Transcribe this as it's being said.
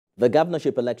The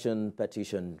Governorship Election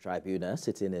Petition Tribunal,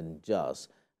 sitting in Jos,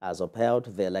 has upheld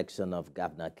the election of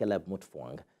Governor Caleb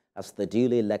Mutfwang as the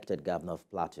duly elected Governor of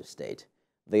Plateau State.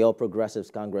 The All Progressives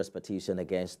Congress petition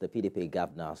against the PDP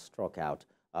Governor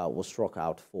was struck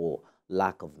out for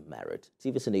lack of merit.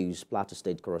 TVC News Plateau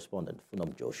State correspondent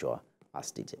Funam Joshua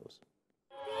has details.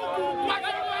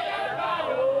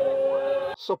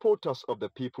 Supporters of the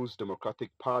People's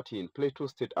Democratic Party in Plateau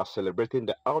State are celebrating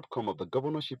the outcome of the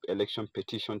Governorship Election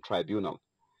Petition Tribunal.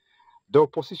 The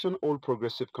opposition All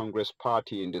Progressive Congress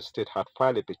Party in the state had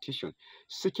filed a petition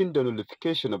seeking the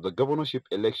nullification of the governorship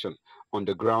election on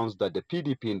the grounds that the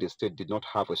PDP in the state did not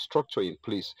have a structure in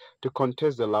place to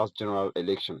contest the last general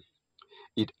election.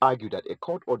 It argued that a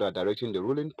court order directing the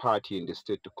ruling party in the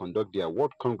state to conduct their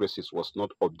ward congresses was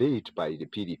not obeyed by the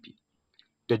PDP.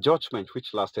 The judgment,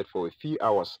 which lasted for a few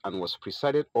hours and was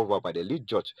presided over by the lead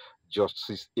judge,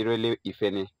 Justice Irele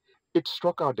Ifene, it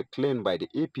struck out the claim by the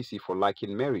APC for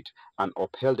lacking merit and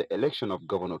upheld the election of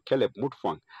Governor Caleb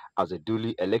Mutfwang as a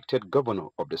duly elected governor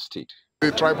of the state.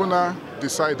 The tribunal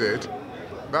decided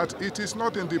that it is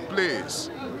not in the place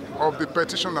of the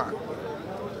petitioner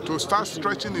to start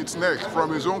stretching its neck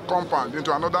from his own compound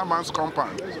into another man's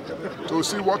compound to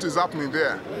see what is happening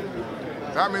there.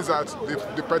 That means that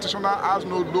the petitioner has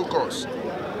no locus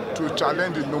to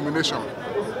challenge the nomination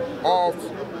of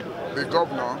the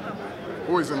governor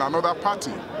who is in another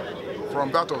party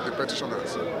from that of the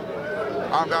petitioners.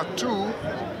 And that too,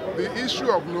 the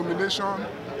issue of nomination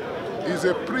is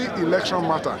a pre-election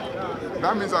matter.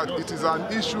 That means that it is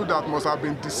an issue that must have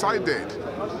been decided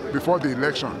before the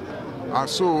election. And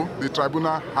so the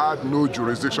tribunal had no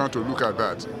jurisdiction to look at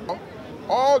that.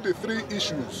 All the three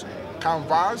issues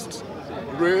canvassed,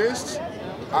 raised,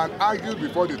 and argued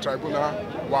before the tribunal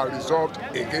were resolved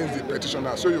against the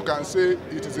petitioner. So you can say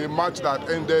it is a match that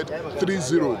ended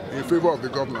 3-0 in favor of the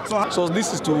governor. So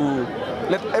this is to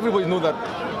let everybody know that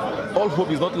all hope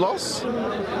is not lost.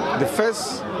 The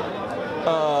first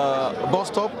bus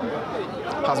stop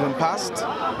has been passed.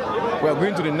 We are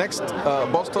going to the next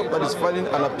bus stop that is filing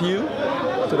an appeal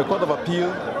to the Court of Appeal,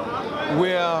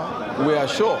 where we are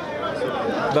sure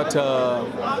that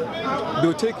they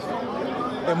will take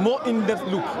a more in-depth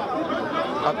look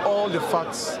at all the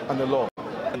facts and the law.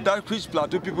 That which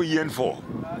Plateau people yearn for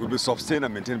will be sustained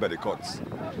and maintained by the courts.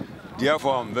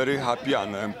 Therefore, I'm very happy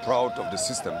and I'm proud of the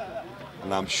system,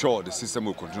 and I'm sure the system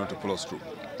will continue to pull us through.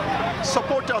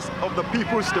 Supporters of the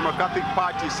People's Democratic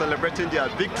Party celebrating their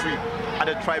victory at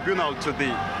the tribunal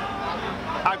today.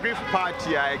 Aggrieved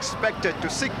party are expected to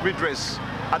seek redress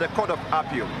at the Court of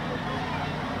Appeal.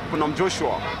 Funam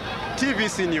Joshua,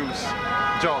 TVC News,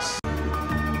 Jos.